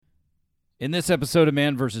In this episode of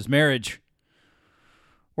Man vs. Marriage,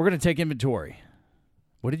 we're going to take inventory.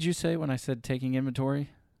 What did you say when I said taking inventory?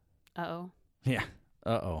 Uh-oh. Yeah.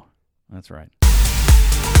 Uh-oh. That's right.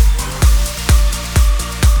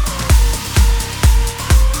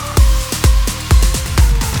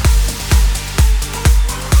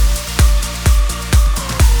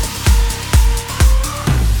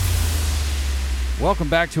 Welcome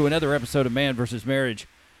back to another episode of Man vs. Marriage.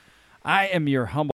 I am your humble